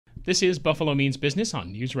This is Buffalo Means Business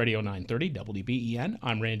on News Radio 930 WBEN.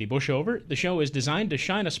 I'm Randy Bushover. The show is designed to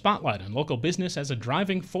shine a spotlight on local business as a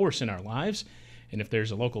driving force in our lives. And if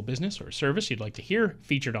there's a local business or service you'd like to hear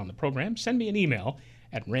featured on the program, send me an email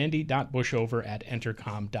at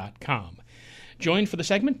randy.bushover@entercom.com. Joined for the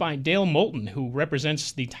segment by Dale Moulton, who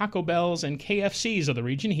represents the Taco Bells and KFCs of the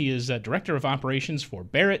region. He is Director of Operations for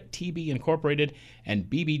Barrett, TB Incorporated, and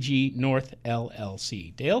BBG North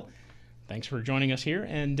LLC. Dale, thanks for joining us here,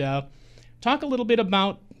 and talk a little bit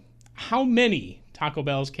about how many Taco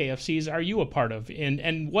Bell's, KFCs are you a part of,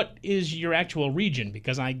 and what is your actual region?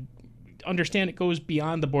 Because I understand it goes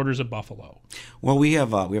beyond the borders of Buffalo. Well, we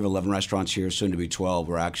have 11 restaurants here, soon to be 12.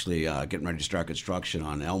 We're actually getting ready to start construction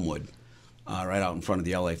on Elmwood, right out in front of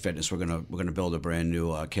the LA Fitness. We're gonna build a brand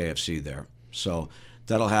new KFC there. So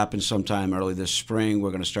that'll happen sometime early this spring.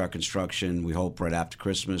 We're gonna start construction, we hope, right after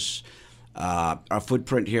Christmas. Our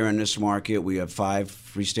footprint here in this market, we have 5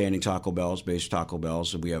 freestanding Taco Bells, base Taco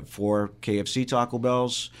Bells, and we have 4 KFC Taco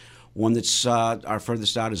Bells. One that's our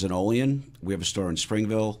furthest out is in Olean. We have a store in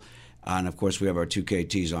Springville. And, of course, we have our 2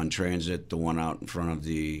 KTs on Transit, the one out in front of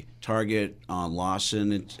the Target on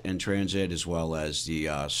Lawson and Transit, as well as the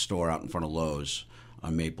store out in front of Lowe's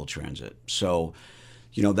on Maple Transit. So,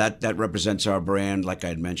 you know, that represents our brand. Like I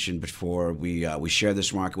had mentioned before, we share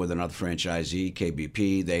this market with another franchisee,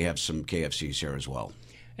 KBP. They have some KFCs here as well.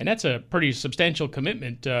 And that's a pretty substantial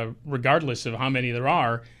commitment, regardless of how many there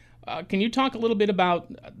are. Can you talk a little bit about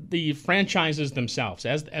the franchises themselves?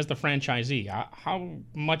 As the franchisee, how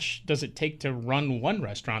much does it take to run one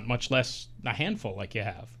restaurant, much less a handful like you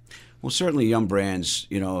have? Well, certainly Yum! Brands,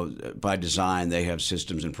 you know, by design, they have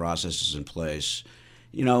systems and processes in place.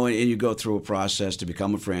 You know, and you go through a process to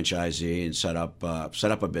become a franchisee and set up a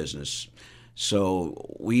business.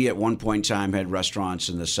 So we, at one point in time, had restaurants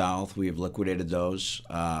in the South. We have liquidated those.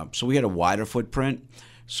 So we had a wider footprint.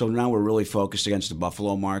 So now we're really focused against the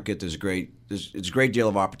Buffalo market. It's a great deal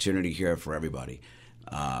of opportunity here for everybody.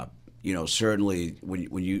 You know, certainly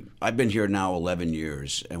I've been here now 11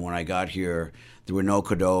 years, and when I got here, there were no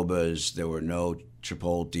Qdobas, there were no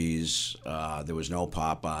Chipotles, there was no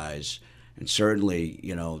Popeyes, and certainly,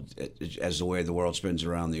 you know, as the way the world spins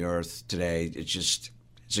around the earth today, it's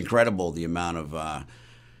incredible the amount of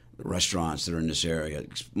restaurants that are in this area.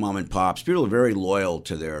 Mom and pops, people are very loyal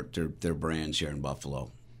to their brands here in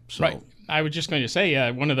Buffalo. So. Right. I was just going to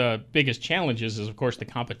say one of the biggest challenges is, of course, the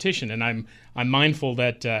competition, and I'm mindful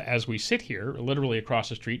that as we sit here, literally across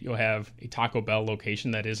the street, you'll have a Taco Bell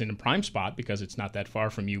location that is in a prime spot because it's not that far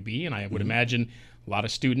from UB, and I would imagine a lot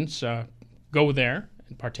of students go there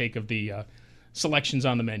and partake of the selections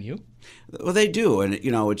on the menu. Well, they do, and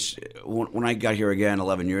you know, it's when I got here again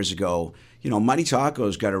 11 years ago. You know, Mighty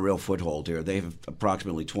Taco's got a real foothold here. They have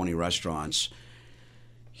approximately 20 restaurants.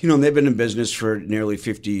 You know, and they've been in business for nearly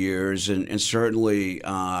 50 years, and certainly,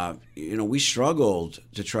 you know, we struggled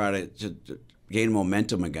to try to gain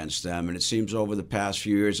momentum against them, and it seems over the past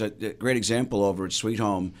few years, a great example over at Sweet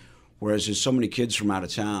Home, whereas there's so many kids from out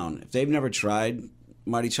of town, if they've never tried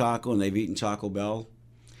Mighty Taco and they've eaten Taco Bell,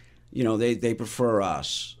 you know, they prefer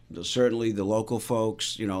us. Certainly the local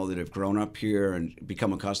folks, you know, that have grown up here and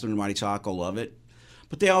become accustomed to Mighty Taco love it.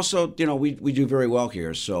 But they also, you know, we do very well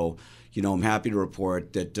here. So, you know, I'm happy to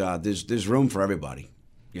report that there's room for everybody.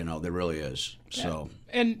 You know, there really is. So.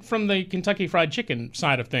 And from the Kentucky Fried Chicken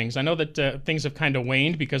side of things, I know that things have kind of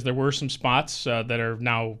waned because there were some spots that are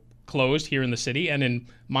now closed here in the city. And in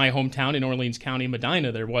my hometown in Orleans County,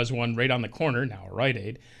 Medina, there was one right on the corner, now a Rite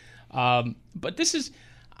Aid. But this is...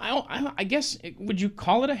 I guess, would you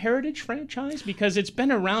call it a heritage franchise? Because it's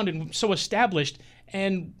been around and so established.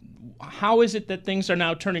 And how is it that things are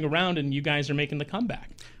now turning around and you guys are making the comeback?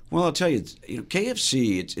 Well, I'll tell you,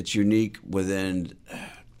 KFC, it's unique within,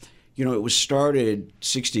 you know, it was started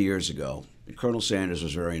 60 years ago. Colonel Sanders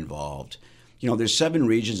was very involved. You know, there's 7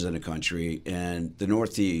 regions in the country, and the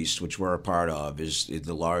Northeast, which we're a part of, is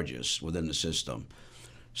the largest within the system.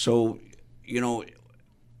 So, you know,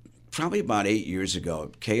 probably about 8 years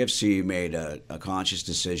ago, KFC made a conscious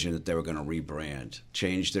decision that they were going to rebrand,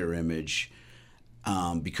 change their image,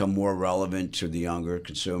 become more relevant to the younger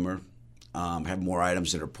consumer, have more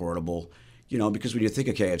items that are portable. You know, because when you think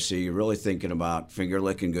of KFC, you're really thinking about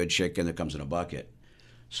finger-licking good chicken that comes in a bucket.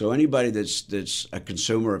 So anybody that's a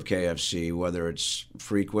consumer of KFC, whether it's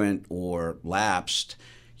frequent or lapsed,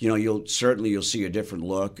 you know, you'll see a different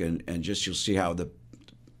look, and just you'll see how the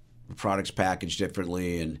product's packaged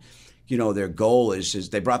differently. And you know, their goal is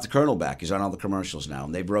they brought the Colonel back. He's on all the commercials now,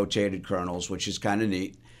 and they've rotated Colonels, which is kind of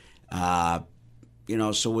neat. You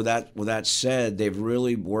know, so with that said, they've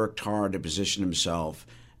really worked hard to position themselves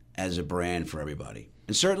as a brand for everybody.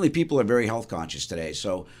 And certainly people are very health conscious today.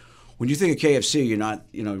 So when you think of KFC, you're not,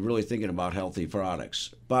 really thinking about healthy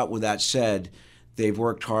products. But with that said, they've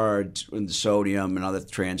worked hard in the sodium and other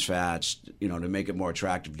trans fats, to make it more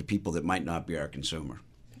attractive to people that might not be our consumer.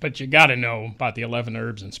 But you got to know about the 11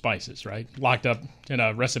 herbs and spices, right? Locked up in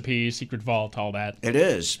a recipe, secret vault, all that. It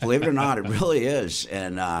is. Believe it or not, it really is.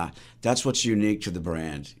 And that's what's unique to the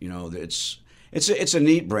brand. It's a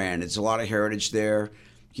neat brand. It's a lot of heritage there.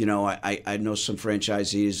 I know some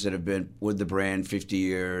franchisees that have been with the brand 50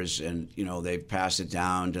 years, and, they've passed it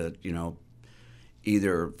down to,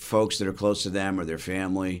 either folks that are close to them or their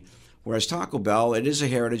family. Whereas Taco Bell, it is a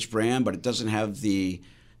heritage brand, but it doesn't have the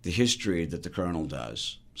history that the Colonel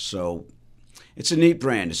does. So it's a neat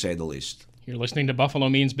brand, to say the least. You're listening to Buffalo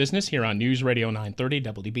Means Business here on News Radio 930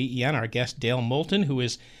 WBEN. Our guest, Dale Moulton, who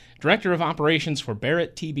is Director of Operations for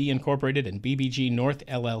Barrett TB Incorporated and BBG North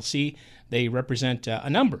LLC. They represent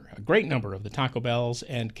a great number of the Taco Bells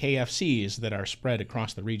and KFCs that are spread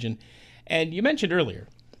across the region. And you mentioned earlier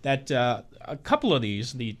that a couple of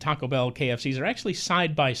these, the Taco Bell KFCs, are actually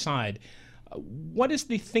side by side. What is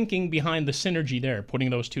the thinking behind the synergy there, putting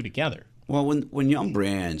those two together? Well, when Yum!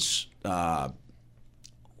 Brands,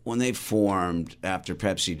 when they formed after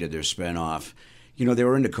Pepsi did their spinoff, they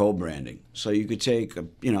were into co-branding. So you could take,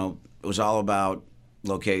 it was all about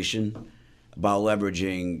location, about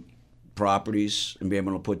leveraging properties and being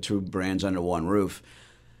able to put two brands under one roof.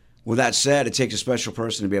 With that said, it takes a special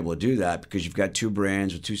person to be able to do that, because you've got two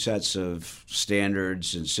brands with two sets of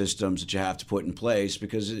standards and systems that you have to put in place,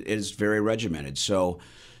 because it is very regimented. So,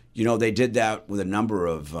 they did that with a number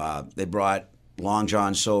of, they brought Long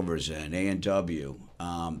John Silver's in, A&W.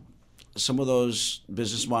 Some of those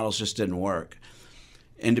business models just didn't work.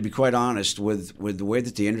 And to be quite honest, with the way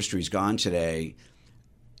that the industry's gone today,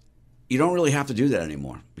 you don't really have to do that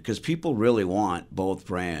anymore, because people really want both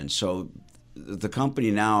brands. So the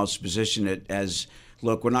company now is positioned it as,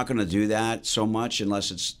 look, we're not going to do that so much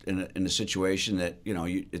unless it's in a situation that,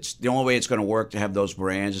 it's the only way it's going to work to have those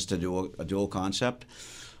brands is to do a dual concept.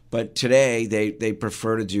 But today, they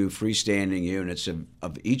prefer to do freestanding units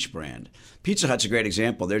of each brand. Pizza Hut's a great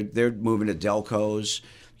example. They're moving to Delco's.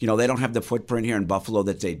 They don't have the footprint here in Buffalo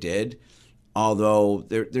that they did, although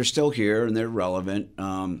they're still here and they're relevant.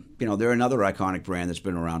 They're another iconic brand that's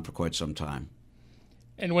been around for quite some time.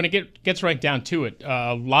 And when it gets right down to it,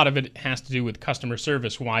 a lot of it has to do with customer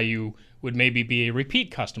service, why you would maybe be a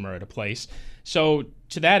repeat customer at a place. So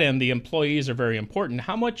to that end, the employees are very important.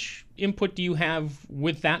 How much input do you have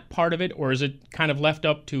with that part of it, or is it kind of left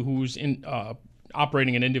up to who's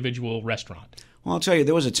operating an individual restaurant? Well, I'll tell you,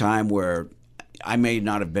 there was a time where I may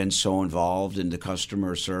not have been so involved in the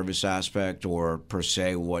customer service aspect or per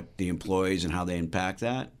se what the employees and how they impact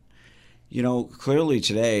that. Clearly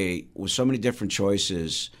today, with so many different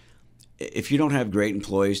choices, if you don't have great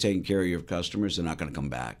employees taking care of your customers, they're not going to come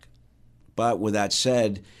back. But with that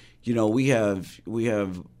said, we have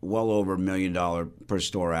well over $1 million per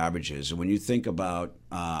store averages. And when you think about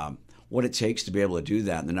what it takes to be able to do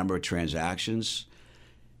that and the number of transactions,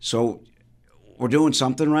 so we're doing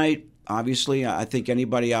something right. Obviously, I think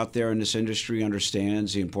anybody out there in this industry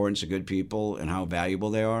understands the importance of good people and how valuable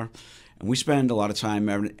they are. And we spend a lot of time,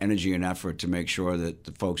 energy, and effort to make sure that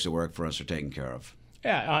the folks that work for us are taken care of.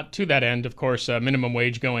 Yeah, to that end, of course, minimum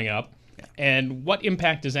wage going up. Yeah. And what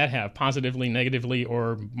impact does that have, positively, negatively,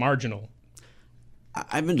 or marginal?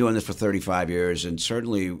 I've been doing this for 35 years, and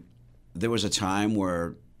certainly there was a time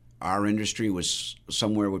where our industry was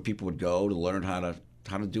somewhere where people would go to learn how to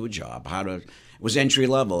do a job, it was entry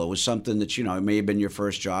level. It was something that, it may have been your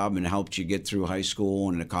first job and helped you get through high school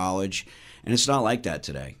and into college. And it's not like that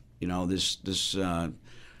today.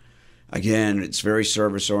 Again, it's very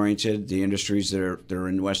service oriented. The industries that are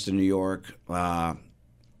in Western New York, so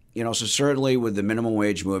certainly with the minimum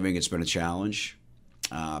wage moving, it's been a challenge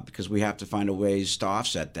because we have to find a ways to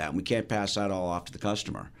offset that, and we can't pass that all off to the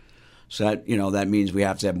customer. So that means we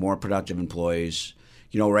have to have more productive employees.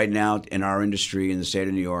 Right now in our industry in the state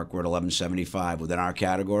of New York, we're at $11.75 within our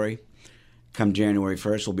category. Come January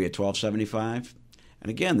 1st, we'll be at $12.75. And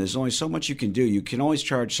again, there's only so much you can do. You can always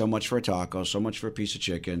charge so much for a taco, so much for a piece of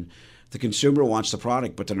chicken. The consumer wants the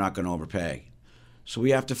product, but they're not going to overpay. So we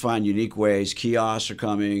have to find unique ways. Kiosks are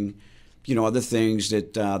coming, other things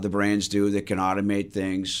that the brands do that can automate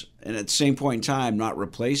things. And at the same point in time, not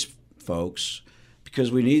replace folks,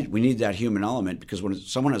 because we need that human element, because when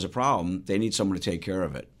someone has a problem, they need someone to take care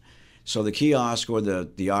of it. So the kiosk or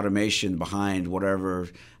the automation behind whatever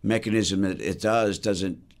mechanism it does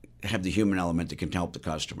doesn't have the human element that can help the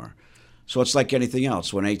customer. So it's like anything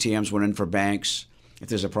else. When ATMs went in for banks, if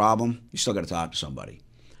there's a problem, you still got to talk to somebody.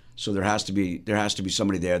 So there has to be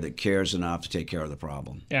somebody there that cares enough to take care of the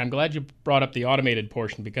problem. Yeah, I'm glad you brought up the automated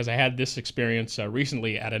portion because I had this experience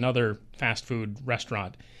recently at another fast food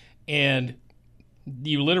restaurant, and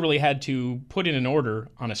you literally had to put in an order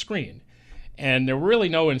on a screen, and there were really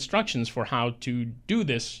no instructions for how to do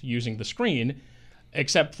this using the screen,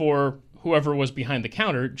 except for whoever was behind the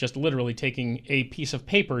counter just literally taking a piece of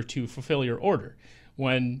paper to fulfill your order.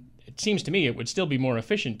 When it seems to me it would still be more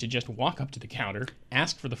efficient to just walk up to the counter,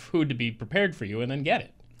 ask for the food to be prepared for you, and then get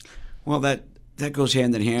it. Well, that goes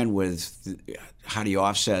hand in hand with how do you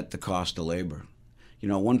offset the cost of labor. At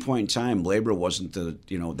one point in time, labor wasn't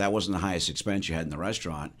that wasn't the highest expense you had in the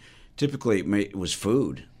restaurant. Typically, it was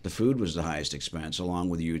food. The food was the highest expense, along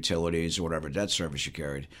with the utilities or whatever debt service you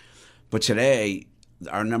carried. But today,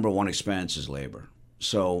 our number one expense is labor.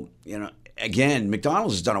 So, again,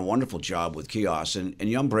 McDonald's has done a wonderful job with kiosks, and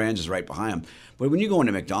Yum Brands is right behind them. But when you go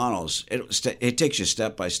into McDonald's, it takes you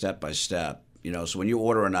step by step by step. So when you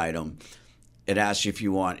order an item, it asks you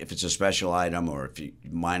if it's a special item or if you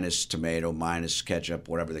minus tomato, minus ketchup,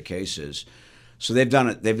 whatever the case is. So they've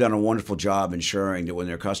done a wonderful job ensuring that when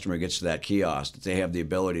their customer gets to that kiosk, that they have the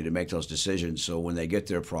ability to make those decisions. So when they get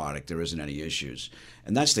their product, there isn't any issues,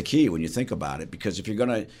 and that's the key when you think about it. Because if you're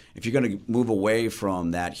gonna move away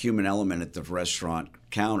from that human element at the restaurant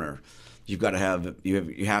counter, you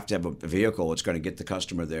have to have a vehicle that's going to get the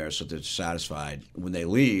customer there so they're satisfied. When they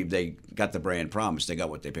leave, they got the brand promise. They got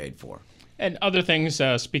what they paid for. And other things.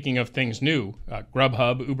 Speaking of things new,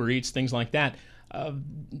 Grubhub, Uber Eats, things like that.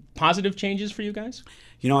 Positive changes for you guys?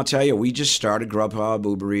 I'll tell you, we just started Grubhub,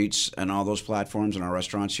 Uber Eats, and all those platforms in our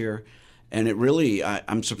restaurants here. And it really,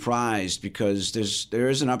 I'm surprised because there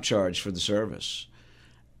is an upcharge for the service.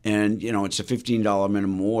 And, it's a $15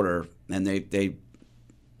 minimum order, and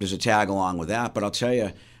there's a tag along with that. But I'll tell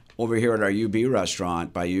you, over here at our UB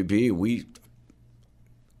restaurant, by UB, we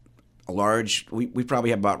probably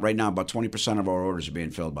have about 20% of our orders are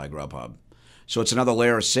being filled by Grubhub. So it's another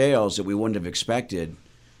layer of sales that we wouldn't have expected.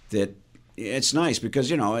 That it's nice because,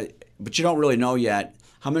 but you don't really know yet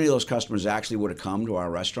how many of those customers actually would have come to our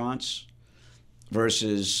restaurants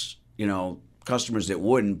versus, customers that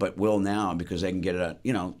wouldn't but will now because they can get it.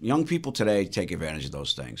 Young people today take advantage of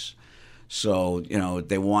those things. So,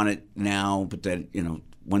 they want it now, but then,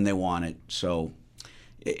 when they want it. So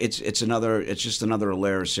it's just another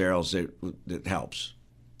layer of sales that helps.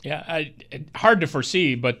 Yeah, hard to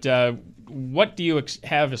foresee, but what do you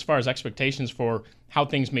have as far as expectations for how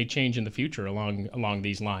things may change in the future along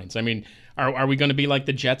these lines? I mean, are we going to be like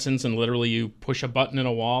the Jetsons and literally you push a button in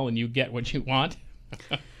a wall and you get what you want?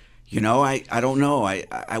 I don't know.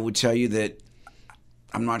 I would tell you that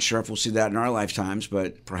I'm not sure if we'll see that in our lifetimes,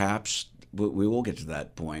 but perhaps we will get to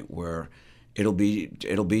that point where it'll be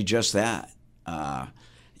just that.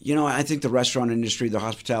 I think the restaurant industry, the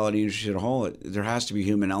hospitality industry as a whole, there has to be a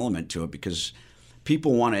human element to it because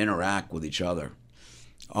people want to interact with each other.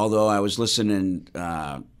 Although I was listening,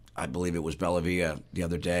 I believe it was Bella Via the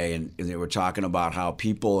other day, and they were talking about how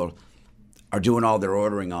people are doing all their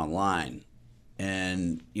ordering online.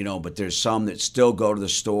 And, but there's some that still go to the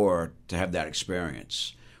store to have that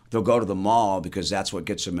experience. They'll go to the mall because that's what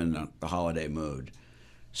gets them in the holiday mood.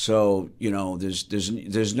 So,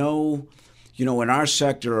 there's no... in our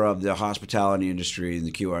sector of the hospitality industry and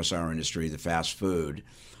the QSR industry, the fast food,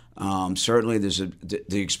 certainly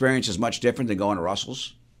the experience is much different than going to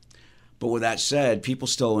Russell's. But with that said, people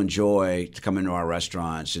still enjoy to come into our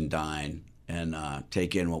restaurants and dine and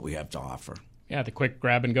take in what we have to offer. Yeah, the quick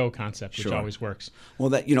grab and go concept, which Sure. always works. Well,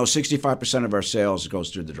 65% of our sales goes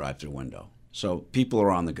through the drive-through window, so people are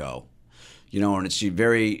on the go. And it's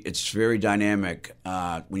very dynamic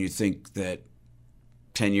when you think that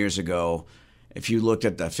 10 years ago, if you looked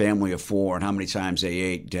at the family of four and how many times they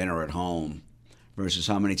ate dinner at home versus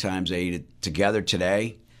how many times they eat it together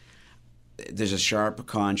today, there's a sharp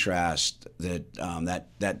contrast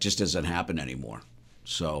that just doesn't happen anymore.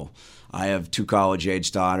 So I have two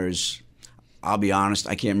college-age daughters. I'll be honest,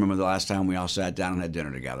 I can't remember the last time we all sat down and had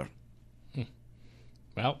dinner together.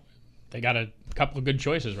 Well, they got a couple of good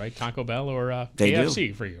choices, right? Taco Bell or They KFC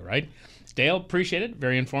do. for you, right? Dale, appreciate it.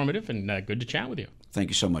 Very informative and good to chat with you. Thank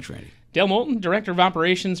you so much, Randy. Dale Moulton, Director of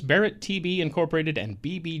Operations, Barrett TB Incorporated and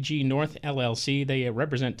BBG North LLC. They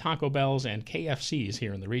represent Taco Bells and KFCs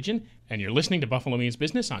here in the region. And you're listening to Buffalo Means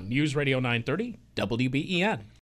Business on News Radio 930 WBEN.